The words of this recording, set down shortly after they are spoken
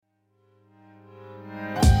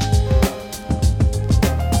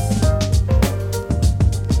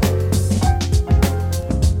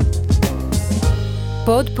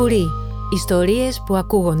Ποτπουρί. Ιστορίες που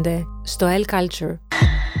ακούγονται στο El Culture.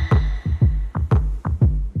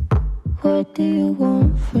 What do you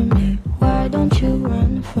want from me? Why don't you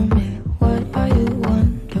run from me? What are you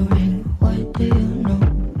wondering? What do you know?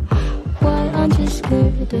 Why aren't you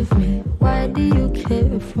scared of me? Why do you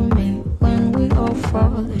care for me? When we all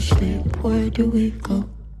fall asleep, where do we go?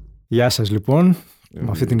 Γεια σας λοιπόν, με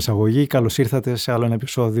αυτή την εισαγωγή καλώς ήρθατε σε άλλο ένα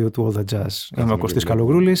επεισόδιο του All the Jazz. Είμαι ο Κωστής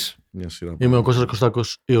Καλογρούλης. Είμαι ο Κώστας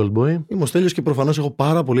Κωστάκος, η Old Boy. Είμαι ο Στέλιος και προφανώς έχω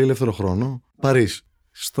πάρα πολύ ελεύθερο χρόνο. Παρρής.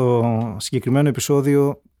 Στο συγκεκριμένο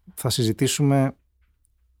επεισόδιο θα συζητήσουμε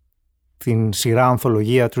την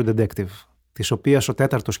σειρά-ανθολογία True Detective, της οποίας ο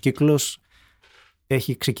τέταρτος κύκλος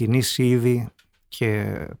έχει ξεκινήσει ήδη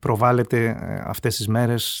και προβάλλεται αυτές τις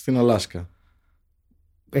μέρες. Στην Αλάσκα.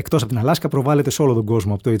 Εκτός από την Αλάσκα, προβάλλεται σε όλο τον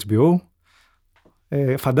κόσμο από το HBO.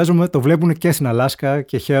 Φαντάζομαι το βλέπουν και στην Αλάσκα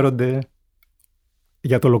και χαίρονται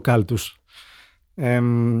για το λοκάλ τους.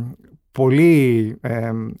 Πολύ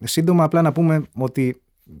σύντομα απλά να πούμε ότι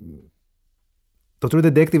το True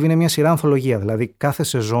Detective είναι μια σειρά ανθολογία, δηλαδή κάθε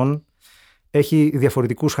σεζόν έχει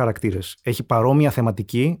διαφορετικούς χαρακτήρες. Έχει παρόμοια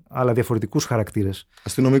θεματική, αλλά διαφορετικούς χαρακτήρες.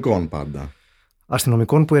 Αστυνομικών πάντα.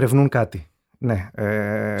 Αστυνομικών που ερευνούν κάτι. Ναι.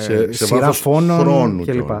 Σε σειρά φόνων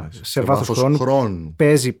κλπ. Σε βάθος χρόνου.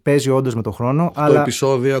 Παίζει όντως με το χρόνο. Το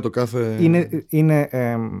επεισόδια, το κάθε. Είναι,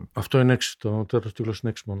 αυτό είναι 6. Το τέταρτος κύκλος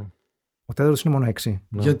είναι 6 μόνο. Ο τέταρτος είναι μόνο 6.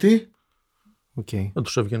 Ναι. Γιατί? Okay. Δεν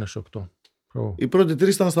τους έβγαινε σε 8. Οι πρώτοι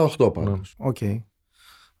 3 ήταν στα 8 πάντως. Οκ.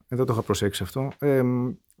 Εδώ το είχα προσέξει αυτό.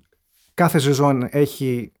 Κάθε σεζόν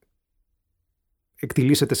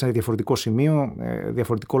εκτιλήσεται σε διαφορετικό σημείο,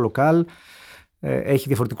 διαφορετικό λοκάλ, έχει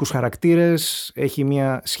διαφορετικούς χαρακτήρες, έχει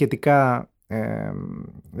μια σχετικά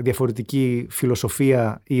διαφορετική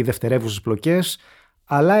φιλοσοφία ή δευτερεύουσες πλοκές,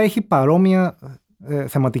 αλλά έχει παρόμοια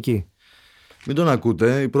θεματική. Μην τον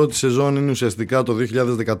ακούτε, η πρώτη σεζόν είναι ουσιαστικά το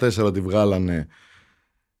 2014 τη βγάλανε,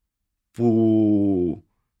 που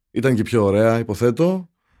ήταν και πιο ωραία, υποθέτω.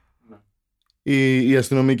 Οι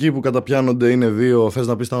αστυνομικοί που καταπιάνονται είναι 2. Θες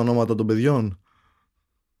να πεις τα ονόματα των παιδιών?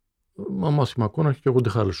 Μάθιου ΜακΚόναχι και Γούντι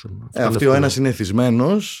Χάρελσον. Αυτοί ο ένας είναι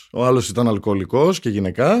εθισμένος, ο άλλος ήταν αλκοολικός και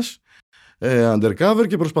γυναικάς, undercover,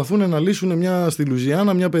 και προσπαθούν να λύσουν στη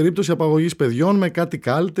Λουζιάννα μια περίπτωση απαγωγής παιδιών με κάτι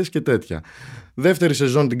κάλτες και τέτοια. Δεύτερη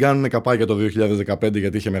σεζόν την κάνουν καπάκια το 2015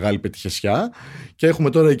 γιατί είχε μεγάλη πετυχεσιά, και έχουμε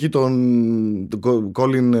τώρα εκεί τον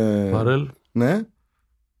Κόλιν Φάρελ, ναι,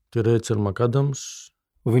 τη Ρέιτσελ Μακάνταμς,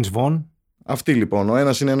 ο Βινς Βον. Αυτοί λοιπόν. Ο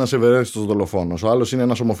ένας είναι ένας ευερέθητος δολοφόνος, ο άλλος είναι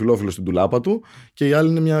ένας ομοφυλόφιλος στην τουλάπα του, και η άλλη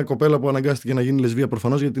είναι μια κοπέλα που αναγκάστηκε να γίνει λεσβία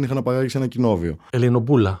προφανώς γιατί την είχαν απαγάγει σε ένα κοινόβιο.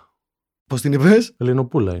 Ελληνοπούλα. Πώς την είπες?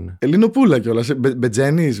 Ελληνοπούλα είναι. Ελληνοπούλα κιόλας.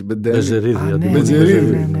 Μπετζένης.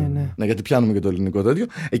 Μπεζερίδη. Ναι, γιατί πιάνουμε και το ελληνικό τέτοιο.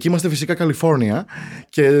 Εκεί είμαστε φυσικά Καλιφόρνια,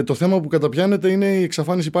 και το θέμα που καταπιάνεται είναι η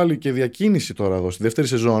εξαφάνιση πάλι και διακίνηση τώρα εδώ. Στη δεύτερη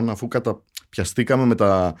σεζόν, αφού καταπιαστήκαμε με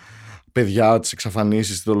τα παιδιά, τις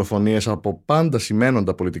εξαφανίσεις, τις δολοφονίες από πάντα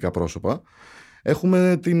σημαίνοντα πολιτικά πρόσωπα,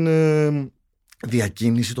 έχουμε την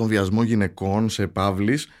διακίνηση, τον βιασμό γυναικών σε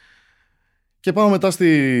επαύλεις, και πάμε μετά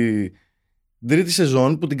στη τρίτη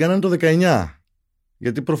σεζόν που την κάνανε το 19,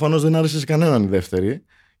 γιατί προφανώς δεν άρεσε σε κανέναν η δεύτερη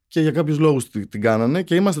και για κάποιους λόγους την κάνανε,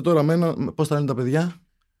 και είμαστε τώρα με ένα, πώς θα είναι τα παιδιά?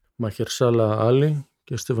 Μαχερσάλα Άλλη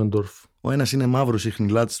και Στίβεντορφ. Ο ένας είναι μαύρος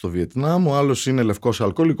ιχνηλάτης στο Βιετνάμ, ο άλλος είναι λευκός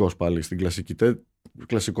αλκοολικός πάλι στην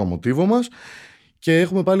κλασικό μοτίβο μας, και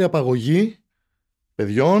έχουμε πάλι απαγωγή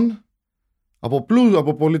παιδιών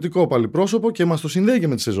από πολιτικό πάλι πρόσωπο, και μας το συνδέει και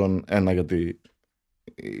με τη σεζόν 1, γιατί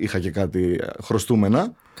είχα και κάτι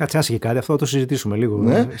χρωστούμενα. Κάτσε, άσε και κάτι, αυτό θα το συζητήσουμε λίγο,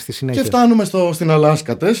 ναι, στη συνέχεια. Και φτάνουμε στην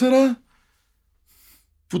Αλάσκα 4,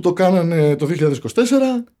 που το κάνανε το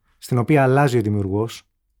 2024. Στην οποία αλλάζει ο δημιουργός.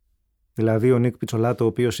 Δηλαδή ο Νίκ Πιτσολάτο, ο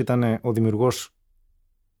οποίος ήταν ο δημιουργός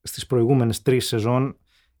στις προηγούμενες 3 σεζόν,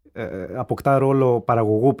 αποκτά ρόλο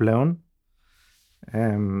παραγωγού πλέον,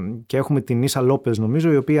 και έχουμε την Ίσα Λόπες,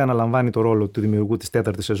 νομίζω, η οποία αναλαμβάνει το ρόλο του δημιουργού της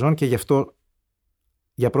τέταρτης σεζόν, και γι' αυτό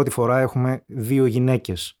για πρώτη φορά έχουμε 2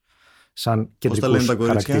 γυναίκες σαν κεντρικούς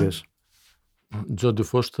χαρακτήρες. Τζόντι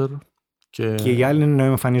Φόστερ και οι άλλοι είναι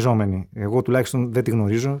νεοεμφανιζόμενοι. Εγώ τουλάχιστον δεν τη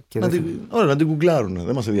γνωρίζω. Ωραία, να την γκουγκλάρουν,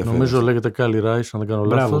 δεν μας ενδιαφέρει. Νομίζω λέγεται Κάλι Ρέις, αν δεν κάνω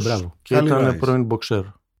λάθος. Μπράβο. Και ήταν πρώην μποξέρ.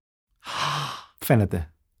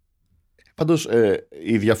 Φαίνεται. Πάντως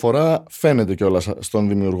η διαφορά φαίνεται κιόλας στον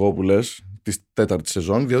δημιουργό που λες της τέταρτης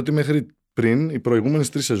σεζόν, διότι μέχρι πριν οι προηγούμενες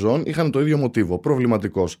 3 σεζόν είχαν το ίδιο μοτίβο.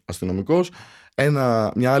 Προβληματικός αστυνομικός,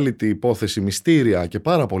 μια άλλη υπόθεση μυστήρια και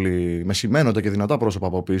πάρα πολύ μεσημένοντα και δυνατά πρόσωπα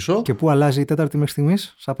από πίσω. Και πού αλλάζει η τέταρτη μέχρι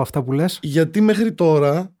στιγμής, από αυτά που λες? Γιατί μέχρι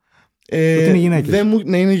τώρα είναι γυναίκες.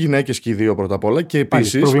 Ναι, είναι γυναίκες και οι δύο πρώτα απ' όλα. Και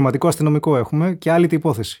επίσης. Προβληματικό αστυνομικό έχουμε και άλλη την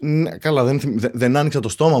υπόθεση. Ναι, καλά, δεν άνοιξα το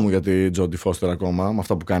στόμα μου για τη Τζόντι Φόστερ ακόμα, με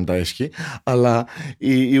αυτά που κάνει τα έσχη. Αλλά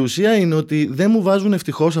η ουσία είναι ότι δεν μου βάζουν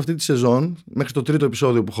ευτυχώς αυτή τη σεζόν, μέχρι το 3ο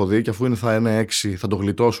επεισόδιο που έχω δει, και αφού θα είναι 6, θα το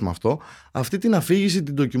γλιτώσουμε αυτό. Αυτή την αφήγηση,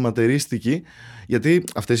 την ντοκιουματερίστικη, γιατί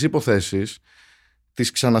αυτές οι υποθέσεις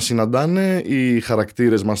τις ξανασυναντάνε οι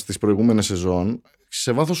χαρακτήρες μας στις προηγούμενες σεζόν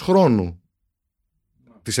σε βάθος χρόνου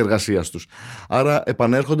της εργασίας τους. Άρα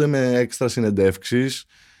επανέρχονται με έξτρα συνεντεύξεις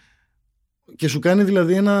και σου κάνει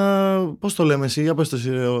δηλαδή ένα, πώς το λέμε εσύ, για πες το εσύ,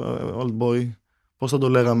 old boy, πώς θα το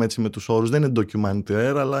λέγαμε έτσι με τους όρους, δεν είναι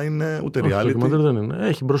documentaire, αλλά είναι ούτε reality. Documentaire δεν είναι,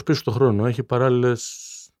 έχει μπρος πίσω το χρόνο, έχει παράλληλες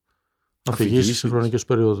αφηγήσεις σε χρονικές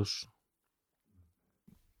περιόδους.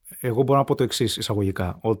 Εγώ μπορώ να πω το εξής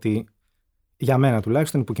εισαγωγικά, ότι για μένα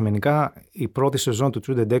τουλάχιστον υποκειμενικά η πρώτη σεζόν του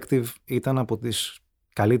True Detective ήταν από τις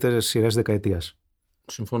καλύτερες σειρές δεκαετίας.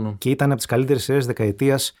 Συμφωνώ. Και ήταν από τις καλύτερες σειρές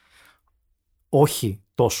δεκαετίας όχι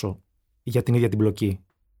τόσο για την ίδια την πλοκή.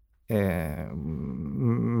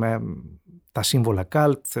 Με τα σύμβολα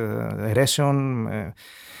καλτ, αιρέσεων,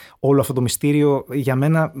 όλο αυτό το μυστήριο για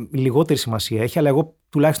μένα λιγότερη σημασία έχει, αλλά εγώ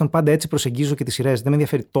τουλάχιστον πάντα έτσι προσεγγίζω και τις σειρές. Δεν με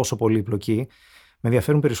ενδιαφέρει τόσο πολύ η πλοκή. Με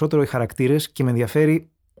ενδιαφέρουν περισσότερο οι χαρακτήρες και με ενδιαφέρει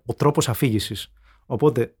ο τρόπος αφήγησης.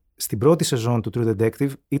 Οπότε στην πρώτη σεζόν του True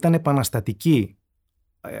Detective ήταν επαναστατική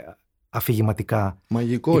αφηγηματικά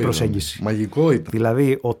μαγικό η προσέγγιση. Μαγικό ήταν.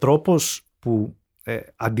 Δηλαδή ο τρόπος που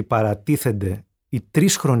αντιπαρατίθενται οι 3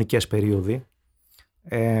 χρονικές περίοδοι,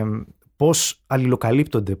 πώς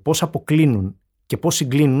αλληλοκαλύπτονται, πώς αποκλίνουν και πώς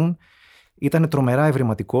συγκλίνουν, ήταν τρομερά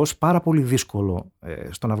ευρηματικός, πάρα πολύ δύσκολο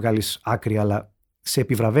στο να βγάλεις άκρη, αλλά σε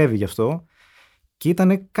επιβραβεύει γι' αυτό, και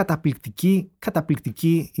ήταν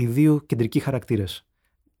καταπληκτικοί οι 2 κεντρικοί χαρακτήρες.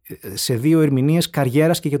 Σε 2 ερμηνείες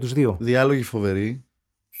καριέρας και για τους 2. Διάλογοι φοβεροί.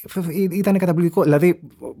 Ήταν καταπληκτικό. Δηλαδή,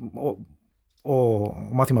 ο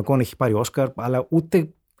Μάθιου ΜακΚόναχι έχει πάρει Όσκαρ, αλλά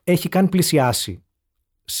ούτε έχει καν πλησιάσει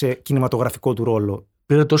σε κινηματογραφικό του ρόλο.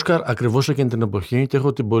 Πήρε το Όσκαρ ακριβώς εκείνη την εποχή και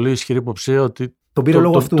έχω την πολύ ισχυρή υποψία ότι τον πήρε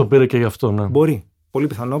λόγω αυτού. Το πήρε και γι' αυτό. Ναι. Μπορεί. Πολύ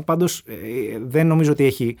πιθανό. Πάντως δεν νομίζω ότι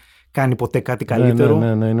έχει κάνει ποτέ κάτι καλύτερο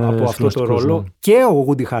από αυτό το ρόλο. Ναι. Και ο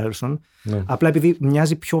Γούντι Χάρελσον. Ναι. Απλά επειδή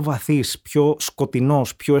μοιάζει πιο βαθύς, πιο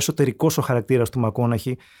σκοτεινός, πιο εσωτερικός ο χαρακτήρας του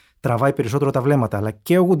ΜακΚόναχι, τραβάει περισσότερο τα βλέμματα. Αλλά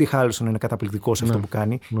και ο Γούντι Χάρελσον είναι καταπληκτικός σε αυτό που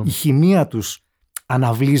κάνει. Η χημεία τους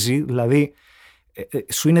αναβλύζει, δηλαδή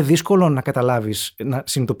σου είναι δύσκολο να καταλάβεις, να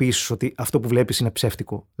συνειδητοποιήσεις ότι αυτό που βλέπεις είναι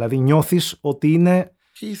ψεύτικο. Δηλαδή νιώθεις ότι είναι.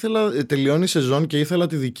 Τελειώνει η σεζόν και ήθελα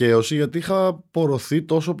τη δικαίωση, γιατί είχα πορωθεί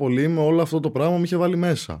τόσο πολύ με όλο αυτό το πράγμα, μου είχε βάλει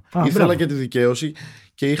μέσα. Ήθελα και τη δικαίωση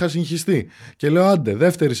και είχα συγχυστεί. Και λέω άντε,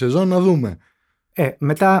 δεύτερη σεζόν να δούμε.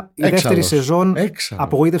 Μετά η δεύτερη σεζόν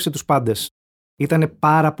απογοήτευσε τους πάντες. Ήτανε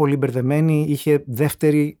πάρα πολύ μπερδεμένη, είχε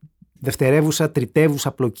δευτερεύουσα,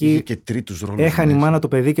 τριτεύουσα πλοκή. Είχε και τρίτους ρόλους. Έχανε η μάνα το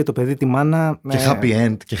παιδί και το παιδί τη μάνα. Και happy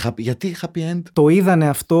end. Γιατί happy end? Το είδανε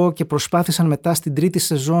αυτό και προσπάθησαν μετά στην τρίτη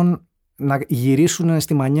σεζόν να γυρίσουν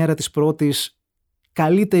στη μανιέρα της πρώτης.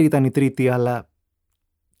 Καλύτερη ήταν η τρίτη, αλλά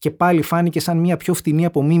και πάλι φάνηκε σαν μια πιο φτηνή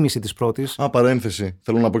απομίμηση της πρώτης. Παρένθεση.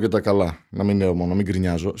 Θέλω να πω και τα καλά. Να μην είναι μόνο, μην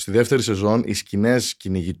γκρινιάζω. Στη δεύτερη σεζόν οι σκηνές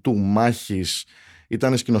κυνηγητού, μάχης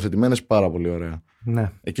ήταν σκηνοθετημένες πάρα πολύ ωραία.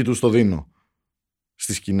 Ναι. Εκεί τους το δίνω.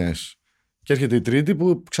 Στις σκηνές. Και έρχεται η τρίτη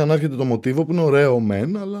που ξανά έρχεται το μοτίβο που είναι ωραίο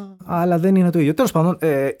μεν, αλλά δεν είναι το ίδιο. Τέλος πάντων,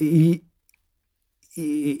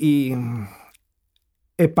 η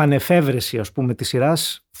επανεφεύρεση, ας πούμε, της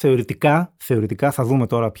σειράς θεωρητικά, θα δούμε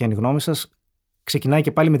τώρα ποια είναι η γνώμη σας, ξεκινάει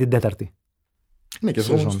και πάλι με την τέταρτη. Ναι, και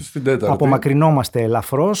στην τέταρτη. Απομακρυνόμαστε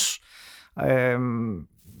ελαφρώς.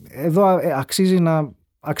 Εδώ αξίζει να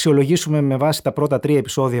αξιολογήσουμε με βάση τα πρώτα 3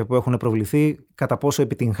 επεισόδια που έχουν προβληθεί κατά πόσο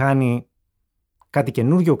επιτυγχάνει κάτι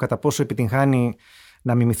καινούργιο, κατά πόσο επιτυγχάνει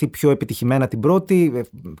να μιμηθεί πιο επιτυχημένα την πρώτη,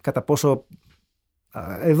 κατά πόσο.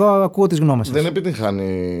 Εδώ ακούω τις γνώμες σας. Δεν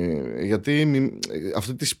επιτυγχάνει, γιατί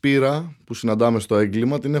αυτή τη σπήρα που συναντάμε στο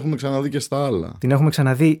έγκλημα την έχουμε ξαναδεί και στα άλλα. Την έχουμε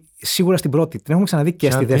ξαναδεί σίγουρα στην πρώτη, την έχουμε ξαναδεί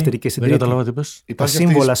και στη δεύτερη και στην τρίτη. Δεν καταλάβα τι πες. Τα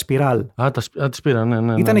σύμβολα σπιράλ. Τη σπήρα,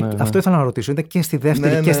 ναι. Αυτό ήθελα να ρωτήσω, ήταν και στη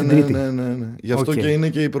δεύτερη και στην τρίτη. Ναι. Γι' αυτό και είναι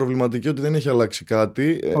και η προβληματική ότι δεν έχει αλλάξει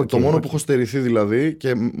κάτι. Το μόνο που έχω στερηθεί δηλαδή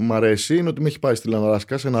και μ' αρέσει είναι ότι με έχει πάει στη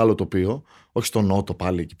Αλάσκα σε ένα άλλο τοπίο, όχι στο νότο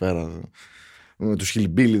πάλι εκεί πέρα, με τους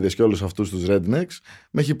χιλμπίλιδες και όλους αυτούς τους rednecks,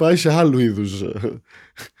 με έχει πάει σε άλλου είδους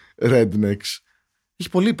rednecks. Έχει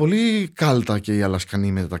πολύ, πολύ κάλτα και οι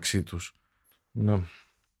Αλασκανοί μεταξύ τους. Ναι.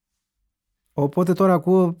 Οπότε τώρα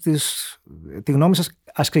ακούω τη γνώμη σας.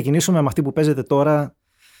 Ας ξεκινήσουμε με αυτή που παίζετε τώρα.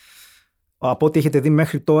 Από ό,τι έχετε δει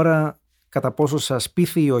μέχρι τώρα, κατά πόσο σας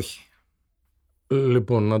πείθει ή όχι.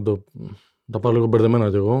 Λοιπόν, να τα πάω λίγο μπερδεμένα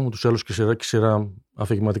κι εγώ. Ούτως ή άλλως και η σειρά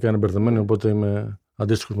αφηγηματικά είναι μπερδεμένη, οπότε είμαι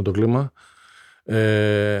αντίστοιχους με το κλίμα.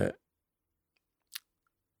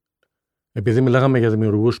 Επειδή μιλάγαμε για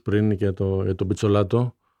δημιουργούς πριν και για τον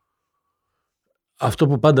πιτσολάτο, αυτό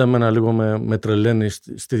που πάντα εμένα λίγο με τρελαίνει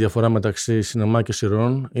στη διαφορά μεταξύ σινεμά και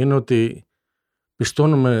σειρών είναι ότι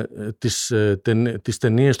πιστώνουμε τις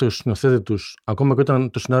ταινίες του σκηνοθέτη τους, ακόμα και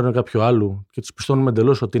όταν το σενάριο είναι κάποιο άλλου, και τις πιστώνουμε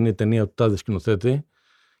εντελώς ότι είναι η ταινία του τάδε σκηνοθέτη,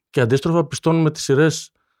 και αντίστροφα πιστώνουμε τις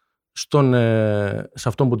σειρές σε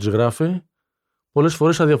αυτόν που τις γράφει, πολλές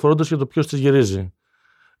φορές αδιαφορώντας για το ποιος τις γυρίζει.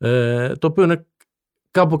 Το οποίο είναι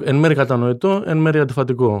κάπου εν μέρει κατανοητό, εν μέρει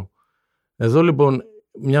αντιφατικό. Εδώ λοιπόν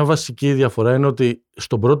μια βασική διαφορά είναι ότι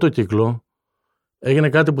στον πρώτο κύκλο έγινε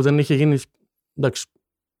κάτι που δεν είχε γίνει, εντάξει,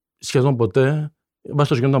 σχεδόν ποτέ.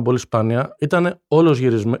 Βάστος γινόταν πολύ σπάνια.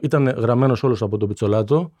 Ήταν γραμμένος όλος από τον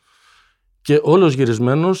πιτσολάτο και όλος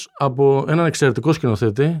γυρισμένος από έναν εξαιρετικό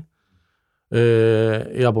σκηνοθέτη,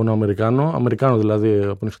 Αμερικάνο δηλαδή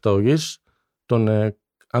από νυχταογής, τον,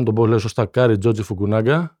 αν τον πω λέω σωστά, Τζόντι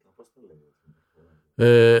Φουκουνάγκα,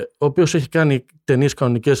 ο οποίος έχει κάνει ταινίες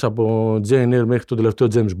κανονικές από Jane Eyre μέχρι τον τελευταίο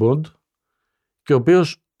James Bond, και ο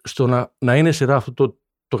οποίος στο να είναι σειρά αυτό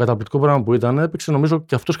το καταπληκτικό πράγμα που ήταν, έπαιξε νομίζω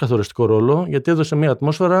και αυτός καθοριστικό ρόλο, γιατί έδωσε μια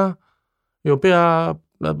ατμόσφαιρα η οποία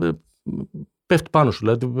πέφτει πάνω σου.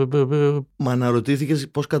 Δηλαδή. Μα αναρωτήθηκες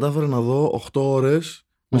πώς κατάφερα να δω 8 ώρες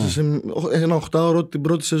μέσα σε ένα 8ωρο την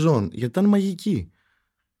πρώτη σεζόν? Γιατί ήταν μαγική.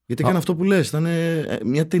 Γιατί έκανε αυτό που λες, ήταν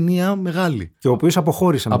μια ταινία μεγάλη. Και ο οποίος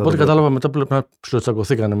αποχώρησε. Από ό,τι κατάλαβα μετά να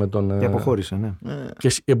ψιλοτσακωθήκανε με τον. Και αποχώρησε, ναι. Και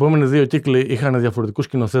οι επόμενοι 2 κύκλοι είχαν διαφορετικούς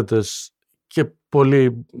σκηνοθέτες και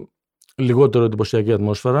πολύ λιγότερο εντυπωσιακή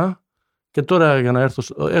ατμόσφαιρα. Και τώρα, για να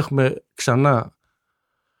έρθω, έχουμε ξανά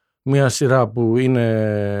μια σειρά που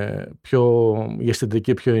είναι πιο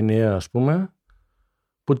αισθητική, πιο ενιαία, ας πούμε,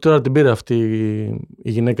 που τώρα την πήρε αυτή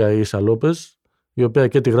η γυναίκα, η Ίσα Λόπες, η οποία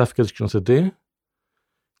και τη γράφει και τη σκηνοθετεί,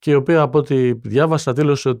 και η οποία, από ό,τι διάβασα,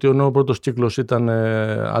 δήλωσε ότι ο πρώτος κύκλος ήταν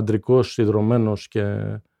αντρικός, ιδρωμένος,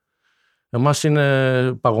 και εμάς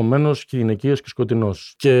είναι παγωμένος και γυναικείος και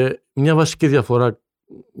σκοτεινός. Και μια βασική διαφορά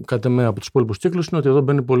κατά με από τους υπόλοιπους κύκλους είναι ότι εδώ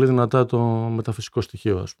μπαίνει πολύ δυνατά το μεταφυσικό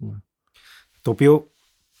στοιχείο, ας πούμε. Το οποίο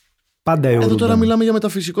πάντα αιωρούνταν. Εδώ τώρα μιλάμε για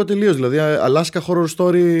μεταφυσικό τελείως, δηλαδή Αλάσκα Horror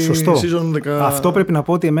Story. Σωστό. Season 10. Αυτό πρέπει να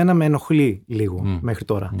πω ότι εμένα με ενοχλεί λίγο μέχρι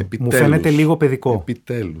τώρα. Επιτέλους. Μου φαίνεται λίγο παιδικό.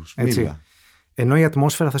 Επιτέλους. Έτσι. Ενώ η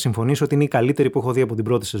ατμόσφαιρα, θα συμφωνήσω, ότι είναι η καλύτερη που έχω δει από την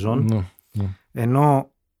πρώτη σεζόν.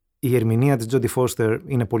 Ενώ η ερμηνεία της Τζόντι Φόστερ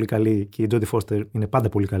είναι πολύ καλή, και η Τζόντι Φόστερ είναι πάντα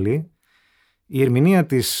πολύ καλή. Η ερμηνεία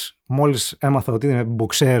της, μόλις έμαθα ότι είναι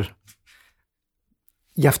μποξέρ,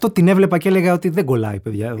 γι' αυτό την έβλεπα και έλεγα ότι δεν κολλάει,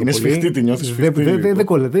 παιδιά. Είναι σφιχτή, τη νιώθεις σφιχτή. Δεν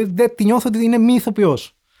κολλάει. Δεν τη νιώθω ότι είναι μη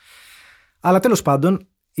ηθοποιός. Αλλά τέλος πάντων,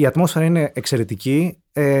 η ατμόσφαιρα είναι εξαιρετική.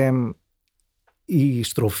 Η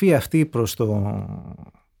στροφή αυτή προς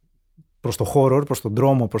το horror, προς τον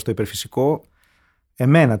τρόμο, προς το υπερφυσικό,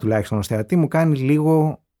 εμένα τουλάχιστον ως θεατή, μου κάνει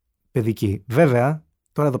λίγο παιδική. Βέβαια,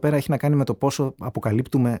 τώρα εδώ πέρα έχει να κάνει με το πόσο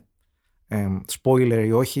αποκαλύπτουμε spoiler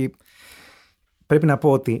ή όχι. Πρέπει να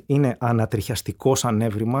πω ότι είναι ανατριχιαστικό σαν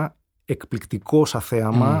έβριμα, εκπληκτικό σαν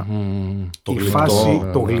θέαμα, Το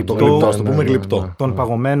γλυπτό, ας το πούμε γλυπτό, των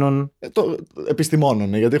παγωμένων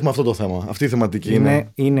επιστημόνων, γιατί έχουμε αυτό το θέμα. Αυτή η θεματική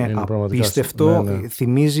είναι απίστευτο. Ναι.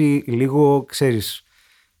 Θυμίζει λίγο, ξέρεις,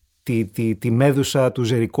 τη μέδουσα του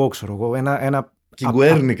Ζερικό, ξέρω εγώ. Ένα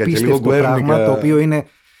απίστευτο πράγμα, το οποίο είναι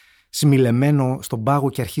σημιλεμένο στον πάγο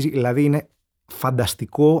και αρχίζει, δηλαδή είναι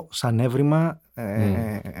φανταστικό σαν έβριμα.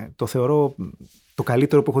 Το θεωρώ το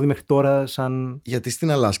καλύτερο που έχω δει μέχρι τώρα. Γιατί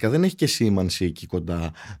στην Αλάσκα δεν έχει και σήμανση εκεί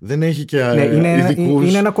κοντά. Δεν έχει και ειδικούς.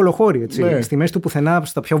 Είναι ένα κολοχώρι, έτσι. Ναι. Στη μέση του πουθενά,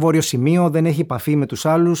 στο πιο βόρειο σημείο, δεν έχει επαφή με τους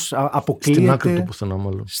άλλους. Αποκλείεται. Στην άκρη του πουθενά,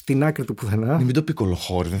 μάλλον. Στην άκρη του πουθενά. Μην το πει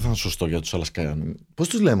κολοχώρι, δεν θα είναι σωστό για τους Αλασκαϊάνους. Πώς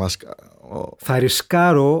τους λέμε? Θα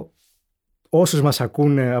ρισκάρω όσους μας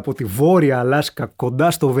ακούνε από τη Βόρεια Αλάσκα,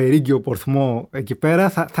 κοντά στο Βερίγγιο Πορθμό, εκεί πέρα,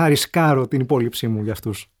 θα ρισκάρω την υπόλοιψή μου για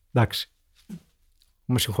αυτούς. Εντάξει.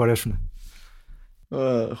 Με συγχωρέσουνε.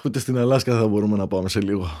 Ούτε στην Αλάσκα θα μπορούμε να πάμε σε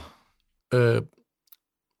λίγο.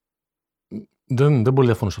 Δεν πολύ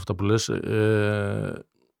διαφωνώ σε αυτά που λες.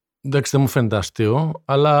 Εντάξει, δεν μου φαίνεται αστείο,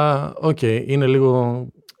 αλλά είναι λίγο.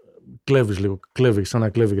 Κλέβει, σαν να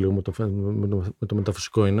κλέβει λίγο με το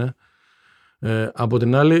μεταφυσικό είναι. Από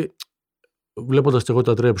την άλλη, βλέποντας και εγώ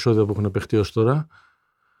τα 3 επεισόδια που έχουν παιχτεί ως τώρα,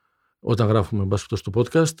 όταν γράφουμε αυτό στο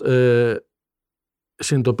podcast,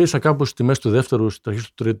 συνειδητοποίησα κάπου στη μέση του δεύτερου, στη αρχή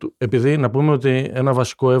του τρίτου, επειδή να πούμε ότι ένα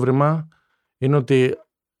βασικό έβριμα είναι ότι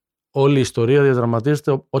όλη η ιστορία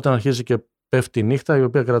διαδραματίζεται όταν αρχίζει και πέφτει η νύχτα, η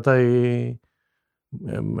οποία κρατάει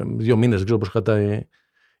 2 μήνες, δεν ξέρω πώς κρατάει.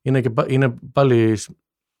 Είναι πάλι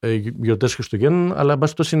γιορτές Χριστουγέννων, αλλά εν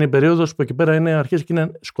πάση περιπτώσει είναι η περίοδος που εκεί πέρα αρχίζει και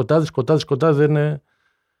είναι σκοτάδι, δεν είναι.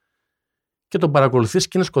 και τον παρακολουθείς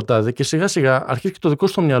και είναι σκοτάδι και σιγά σιγά αρχίζει και το δικό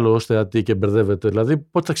σου το μυαλό ως θεατή και μπερδεύεται. Δηλαδή,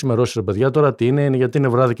 πότε θα ξημερώσει, ρε παιδιά, τώρα τι είναι, γιατί είναι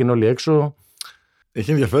βράδυ και είναι όλοι έξω.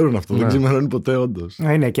 Έχει ενδιαφέρον αυτό, δεν ξημερώνει ποτέ, όντως.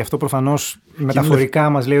 Ναι, και αυτό προφανώς μεταφορικά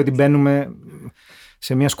μας λέει ότι μπαίνουμε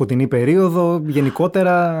σε μια σκοτεινή περίοδο,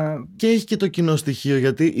 γενικότερα. Και έχει και το κοινό στοιχείο,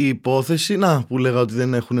 γιατί η υπόθεση, που λέγα ότι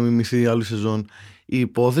δεν έχουν μιμηθεί άλλη σεζόν, η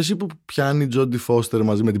υπόθεση που πιάνει Τζόντι Φόστερ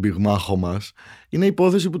μαζί με την πυγμάχο μας είναι η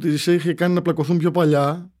υπόθεση που τις είχε κάνει να πλακωθούν πιο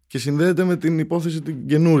παλιά και συνδέεται με την υπόθεση την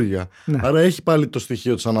καινούρια. Ναι. Άρα έχει πάλι το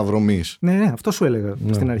στοιχείο της αναδρομής. Ναι, αυτό σου έλεγα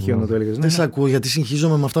στην αρχή όταν το έλεγες. Δεν σε ακούω γιατί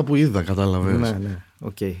συγχύζομαι με αυτά που είδα, κατάλαβες. Ναι,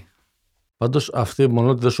 okay. Πάντως αυτή, μόνο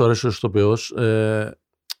ότι δεν σου αρέσει ο ηθοποιός,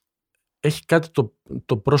 έχει κάτι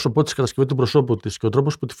το πρόσωπό της, κατασκευή του προσώπου της και ο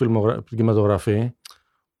τρόπος που τη κινηματογραφεί,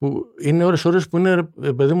 που είναι ώρες που είναι,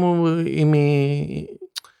 παιδί μου,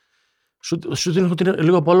 σου δίνει ότι είναι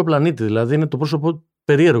λίγο από άλλο πλανήτη. Δηλαδή είναι το πρόσωπο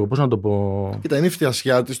περίεργο, πώς να το πω. Κοίτα, είναι η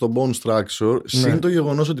φτιασιά της, το bone structure, συν το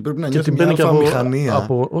γεγονός ότι πρέπει να νιώθει μια αλφα-μηχανία.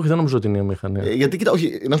 Όχι, δεν νομίζω ότι είναι μηχανία. Γιατί κοίτα,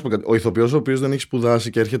 όχι, να σου πω κάτι. Ο ηθοποιός ο οποίος δεν έχει σπουδάσει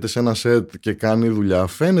και έρχεται σε ένα σετ και κάνει δουλειά,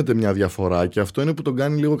 φαίνεται μια διαφορά και αυτό είναι που τον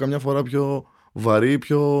κάνει λίγο καμιά φορά πιο βαρύ,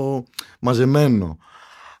 πιο μαζεμένο.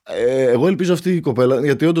 Εγώ ελπίζω αυτή η κοπέλα,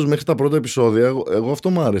 γιατί όντως μέχρι τα πρώτα επεισόδια, εγώ αυτό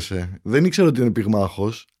μου άρεσε. Δεν ήξερα ότι είναι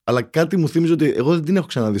πυγμάχος, αλλά κάτι μου θύμιζε ότι εγώ δεν την έχω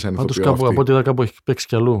ξαναδεί σαν ηθοποιό. Πάντως από ό,τι είδα κάπου έχει παίξει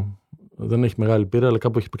κι αλλού. Δεν έχει μεγάλη πείρα, αλλά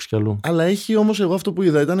κάπου έχει παίξει κι αλλού. Αλλά έχει όμως, εγώ αυτό που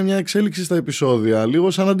είδα ήταν μια εξέλιξη στα επεισόδια.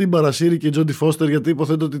 Λίγο σαν να την παρασύρει και η Τζόντι Φόστερ, γιατί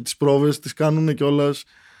υποθέτω ότι τις πρόβες τις κάνουν κιόλας.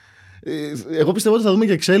 Εγώ πιστεύω ότι θα δούμε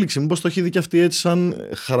και εξέλιξη. Μήπως το έχει δει και αυτή έτσι σαν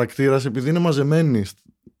χαρακτήρας, επειδή είναι μαζεμένη.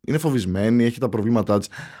 Είναι φοβισμένη, έχει τα προβλήματά της.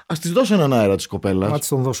 Ας της δώσω έναν αέρα της κοπέλας. Να της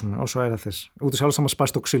τον δώσουμε, όσο αέρα θες. Ούτως ή άλλως θα μας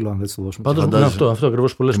σπάσει το ξύλο αν δεν της το δώσουμε. Πάντως είναι αυτό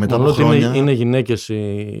ακριβώς που λες. Μόνο ότι είναι γυναίκες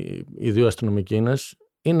οι δύο αστυνομικίνες.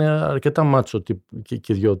 Είναι αρκετά μάτσο και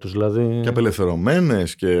οι δυο τους. Δηλαδή. Και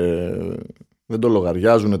απελευθερωμένες και δεν το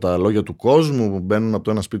λογαριάζουν τα λόγια του κόσμου. Μπαίνουν από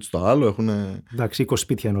το ένα σπίτι στο άλλο. Εντάξει, 20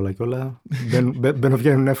 σπίτια είναι όλα και όλα.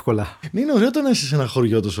 Βγαίνουν εύκολα. Είναι ωραίο το να είσαι σε ένα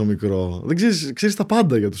χωριό τόσο μικρό. Δεν ξέρεις τα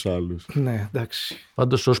πάντα για τους άλλους. Ναι, εντάξει.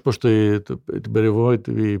 Πάντως, ως προς την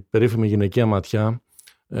περίφημη γυναικεία ματιά,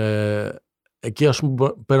 εκεί ας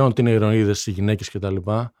πούμε πέραν ότι είναι ηρωίδες οι γυναίκες και τα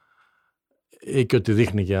λοιπά, και ότι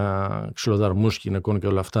δείχνει για ξυλοδαρμούς γυναικών και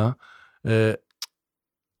όλα αυτά,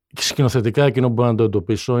 και σκηνοθετικά εκείνο που μπορώ να το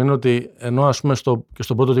εντοπίσω είναι ότι ενώ ας πούμε και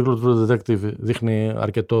στον πρώτο κύκλο του Detective δείχνει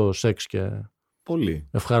αρκετό σεξ και πολύ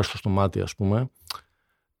ευχάριστο στο μάτι, ας πούμε.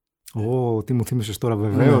 Τι μου θύμισες τώρα,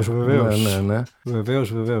 βεβαίως. Ναι.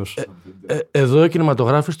 Βεβαίως. Εδώ η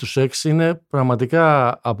κινηματογράφηση του σεξ είναι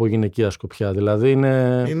πραγματικά από γυναικεία σκοπιά. Δηλαδή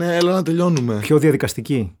είναι έλα να τελειώνουμε. Πιο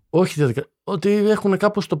διαδικαστική. Όχι διαδικαστική. Ότι έχουν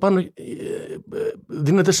κάπως το πάνω.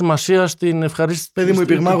 Δίνεται σημασία στην ευχαρίστηση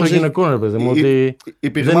των γυναικών, παιδί μου. Ότι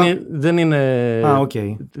δεν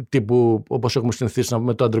είναι τύπου όπως έχουμε συνηθίσει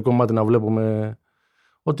με το αντρικό μάτι να βλέπουμε.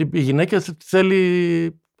 Ότι η γυναίκα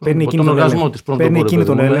θέλει. Παίρνει τον οργασμό της πρώτον. Παίρνει εκείνη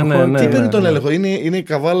τον έλεγχο. Τι παίρνει τον έλεγχο. Είναι η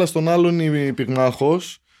καβάλα στον άλλον η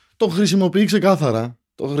πυγμάχος. Το χρησιμοποιεί ξεκάθαρα.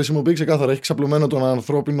 Έχει ξαπλωμένο τον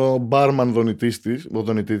ανθρώπινο μπάρμαν δονητή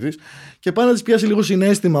της και πάει να της πιάσει λίγο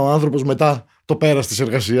συναίσθημα ο άνθρωπος μετά το πέρας της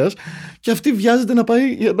εργασίας και αυτή βιάζεται να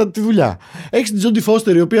πάει για τη δουλειά. Έχεις την Τζόντι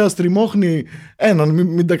Φόστερ, η οποία στριμώχνει έναν,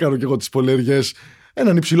 μην τα κάνω κι εγώ τις πολυεργές,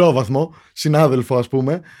 έναν υψηλόβαθμο συνάδελφο, ας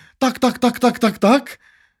πούμε. Τάκ.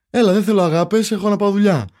 Έλα, δεν θέλω αγάπες, έχω να πάω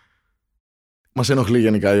δουλειά. Μας ενοχλεί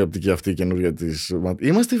γενικά η οπτική αυτή η καινούργια της.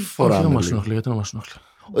 Είμαστε φοράμε. Όχι, δεν μας ενοχλεί, γιατί να μας ενοχλεί.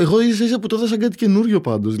 Εγώ ίσα που το έδωσα κάτι καινούριο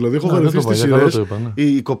πάντως. Δηλαδή, έχω βαρεθεί στις σειρές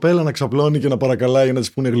η κοπέλα να ξαπλώνει και να παρακαλάει για να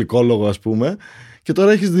της πούνε γλυκόλογο, ας πούμε. Και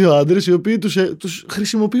τώρα έχεις δύο άντρες οι οποίοι τους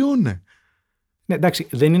χρησιμοποιούν. Ναι, εντάξει,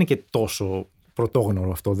 δεν είναι και τόσο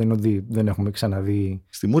πρωτόγνωρο αυτό. Δεν είναι ότι δεν έχουμε ξαναδεί.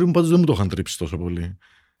 Στη μούρη μου πάντως δεν μου το είχαν τρίψει τόσο πολύ.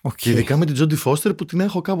 Και ειδικά με την Τζόντι Φόστερ που την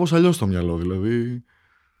έχω κάπως αλλιώς στο μυαλό. Δηλαδή.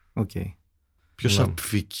 Πιο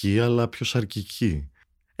σαπφική, αλλά πιο σαρκική.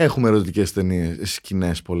 Έχουμε ερωτικές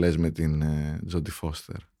σκηνές πολλές με την Τζόντι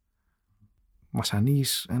Φόστερ. Μας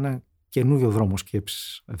ανοίγεις ένα καινούριο δρόμο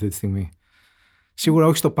σκέψης αυτή τη στιγμή. Σίγουρα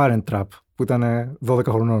όχι στο Parent Trap που ήταν 12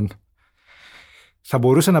 χρονών. Θα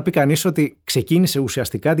μπορούσε να πει κανείς ότι ξεκίνησε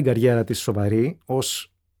ουσιαστικά την καριέρα της σοβαρή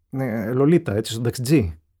ως Λολίτα, έτσι, στον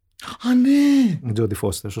ταξιτζή. Ναι! Η Τζόντι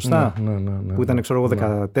Φόστερ, σωστά. Ναι. Που ήταν, ξέρω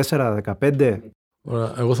εγώ, 14-15.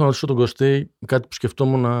 Ωραία. Εγώ θα ρωτήσω τον Κωστή κάτι που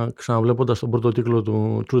σκεφτόμουν να ξαναβλέποντας τον πρώτο κύκλο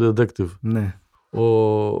του True Detective. Ναι.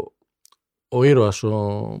 Ο ήρωας,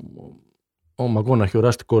 ο ΜακΚόναχι, ο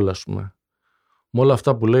Ράστι Κόλ, ας πούμε. Με όλα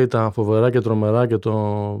αυτά που λέει, τα φοβερά και τρομερά και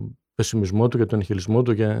το πεσημισμό του και τον νιχιλισμό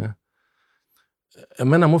του. Και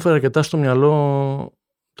εμένα μου έφερε αρκετά στο μυαλό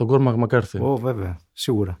τον Κόρμακ Μακκάρθι. Βέβαια,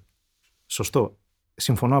 σίγουρα. Σωστό.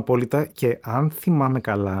 Συμφωνώ απόλυτα και αν θυμάμαι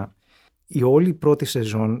καλά, η όλη πρώτη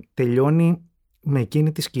σεζόν τελειώνει με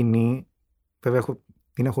εκείνη τη σκηνή. Βέβαια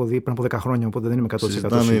την έχω δει πριν από 10 χρόνια, οπότε δεν είμαι 100% σίγουρος.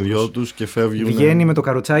 Συζητάνε οι δυο τους και φεύγουν. Βγαίνει με το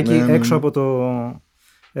καροτσάκι έξω από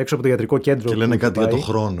το ιατρικό κέντρο. Και λένε κάτι για το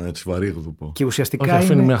χρόνο, έτσι βαρύγδουπο. Και ουσιαστικά. Όχι,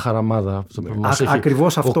 αφήνει μια χαραμάδα.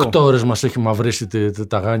 Ακριβώς αυτό. 8 ώρες μας έχει μαυρίσει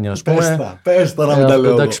τα γάνια, ας πούμε. Πες τα να μην τα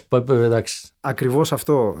λέω. Εντάξει. Ακριβώς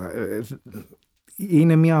αυτό.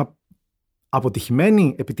 Είναι μια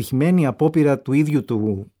επιτυχημένη απόπειρα του ίδιου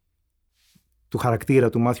του χαρακτήρα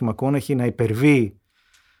του Μάθιου ΜακΚόναχι να υπερβεί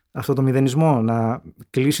αυτό το μηδενισμό, να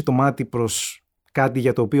κλείσει το μάτι προς κάτι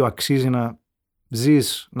για το οποίο αξίζει να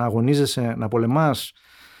ζεις, να αγωνίζεσαι, να πολεμάς.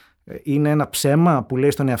 Είναι ένα ψέμα που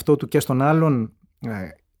λέει στον εαυτό του και στον άλλον.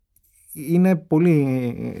 Είναι πολύ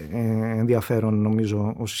ενδιαφέρον,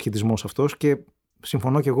 νομίζω, ο συσχετισμός αυτός και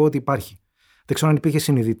συμφωνώ και εγώ ότι υπάρχει. Δεν ξέρω αν υπήρχε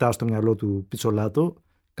συνειδητά στο μυαλό του Πιτσολάτο,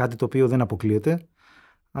 κάτι το οποίο δεν αποκλείεται,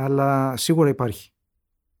 αλλά σίγουρα υπάρχει.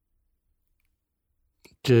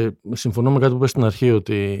 Και συμφωνώ με κάτι που είπες στην αρχή,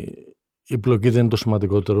 ότι η πλοκή δεν είναι το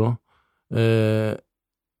σημαντικότερο,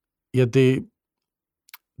 γιατί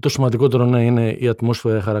το σημαντικότερο είναι η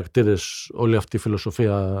ατμόσφαιρα, οι χαρακτήρες, όλη αυτή η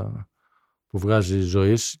φιλοσοφία που βγάζει η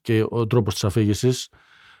ζωής και ο τρόπος της αφήγησης.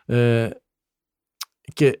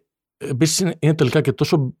 Και επίσης είναι τελικά και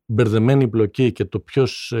τόσο μπερδεμένη η πλοκή και το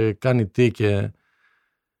ποιος κάνει τι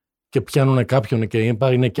και πιάνουν κάποιον και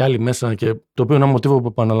είναι και άλλοι μέσα, και το οποίο είναι ένα μοτίβο που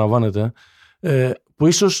επαναλαμβάνεται, που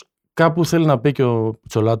ίσως κάπου θέλει να πει και ο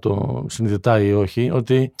Πιτσολάτο, συνειδητά ή όχι,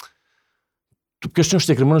 ότι ποιος είναι ο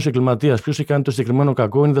συγκεκριμένος εγκληματίας, ποιος έχει κάνει το συγκεκριμένο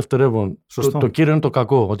κακό είναι δευτερεύον. Το κύριο είναι το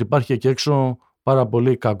κακό, ότι υπάρχει εκεί έξω πάρα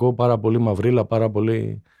πολύ κακό, πάρα πολύ μαυρίλα, πάρα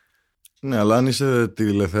πολύ. Ναι, αλλά αν είσαι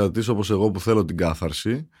τηλεθεατής όπως εγώ που θέλω την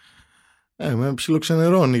κάθαρση, με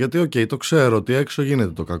ψιλοξενερώνει, γιατί το ξέρω ότι έξω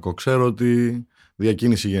γίνεται το κακό, ξέρω ότι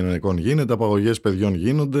διακίνηση γυναικών γίνεται, απαγωγές παιδιών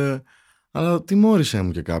γίνονται, αλλά τιμώρησέ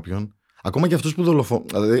μου και κάποιον. Ακόμα και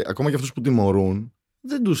αυτούς που τιμωρούν,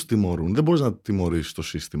 δεν τους τιμωρούν. Δεν μπορείς να τιμωρήσεις το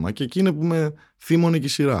σύστημα. Και εκεί είναι που με θύμωνε και η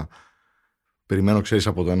σειρά. Περιμένω, ξέρεις,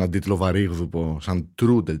 από το έναν τίτλο βαρύγδουπο, σαν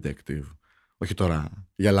true detective. Όχι τώρα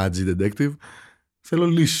γυαλάτζι detective. Θέλω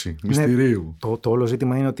λύση, μυστηρίου. Το όλο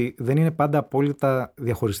ζήτημα είναι ότι δεν είναι πάντα απόλυτα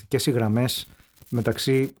διαχωριστικές οι γραμμές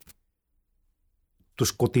μεταξύ του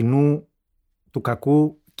σκοτεινού, του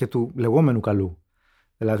κακού και του λεγόμενου καλού.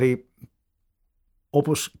 Δηλαδή,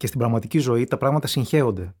 όπως και στην πραγματική ζωή, τα πράγματα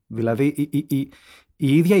συγχέονται. Δηλαδή,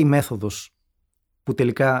 η ίδια η μέθοδος που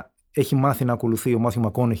τελικά έχει μάθει να ακολουθεί ο Μάθιου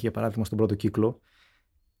ΜακΚόναχι, για παράδειγμα, στον πρώτο κύκλο,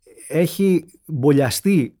 έχει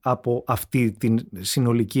μπολιαστεί από αυτή την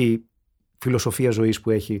συνολική φιλοσοφία ζωής που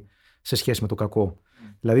έχει σε σχέση με το κακό.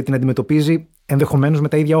 Δηλαδή, την αντιμετωπίζει ενδεχομένως με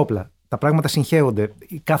τα ίδια όπλα. Τα πράγματα συγχέονται.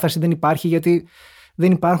 Η κάθαρση δεν υπάρχει γιατί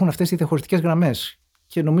δεν υπάρχουν αυτές οι διαχωριστικές γραμμές.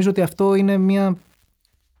 Και νομίζω ότι αυτό είναι μια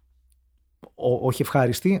όχι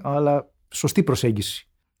ευχάριστη, αλλά σωστή προσέγγιση.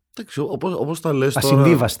 Εντάξει, όπως τα λες τώρα.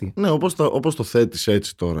 Ασυμβίβαστη. Ναι, όπως το θέτεις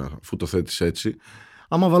έτσι τώρα, αφού το θέτεις έτσι,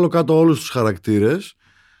 άμα βάλω κάτω όλους τους χαρακτήρες,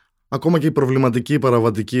 ακόμα και η προβληματική, η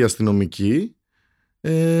παραβατική, αστυνομική,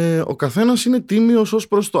 ο καθένας είναι τίμιος ως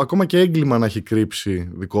προς το, ακόμα και έγκλημα να έχει κρύψει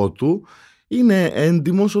δικό του, είναι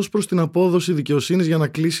έντιμος ως προς την απόδοση δικαιοσύνης για να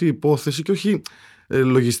κλείσει η υπόθεση και όχι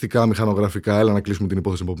λογιστικά, μηχανογραφικά, έλα να κλείσουμε την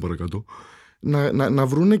υπόθεση από παρακάτω. Να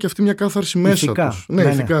βρούνε και αυτή μια κάθαρση μέσα τους. Ναι,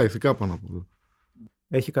 ηθικά πάνω από όλα.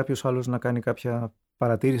 Έχει κάποιος άλλος να κάνει κάποια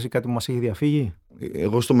παρατήρηση, κάτι που μας έχει διαφύγει?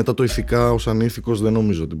 Εγώ στο μετά το ηθικά ως ανήθικος δεν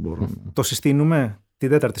νομίζω ότι μπορώ. Το συστήνουμε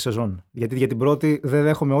την 4η σεζόν. Γιατί για την πρώτη δεν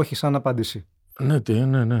δέχομαι όχι σαν απάντηση. Ναι.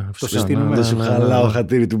 Το συστήνουμε. Δεν σου χαλάω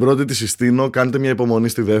χατήρι. Την πρώτη τη συστήνω. Κάντε μια υπομονή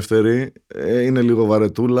στη δεύτερη. Είναι λίγο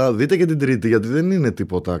βαρετούλα. Δείτε και την τρίτη, γιατί δεν είναι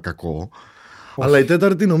τίποτα κακό. Όχι. Αλλά η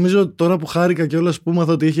τέταρτη, νομίζω, τώρα που χάρηκα κιόλας που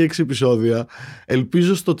μάθα ότι έχει 6 επεισόδια,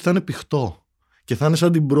 ελπίζω στο ότι θα είναι πηχτό. Και θα είναι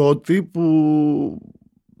σαν την πρώτη που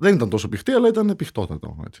δεν ήταν τόσο πηχτή, αλλά ήταν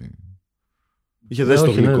πηχτότατο. Έτσι. Είχε δέσει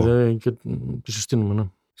το γλυκό. Και τη συστήνουμε, ναι.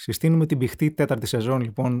 Συστήνουμε την πηχτή 4η σεζόν,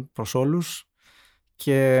 λοιπόν, προς όλους.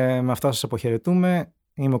 Και με αυτά σας αποχαιρετούμε.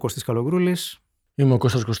 Είμαι ο Κωστής Καλογρούλης. Είμαι ο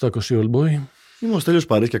Κώστας Κωστάκος, η Old Boy. Είμαι ο Στέλιος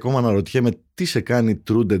Παρρής και ακόμα αναρωτιέμαι τι σε κάνει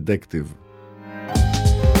true detective.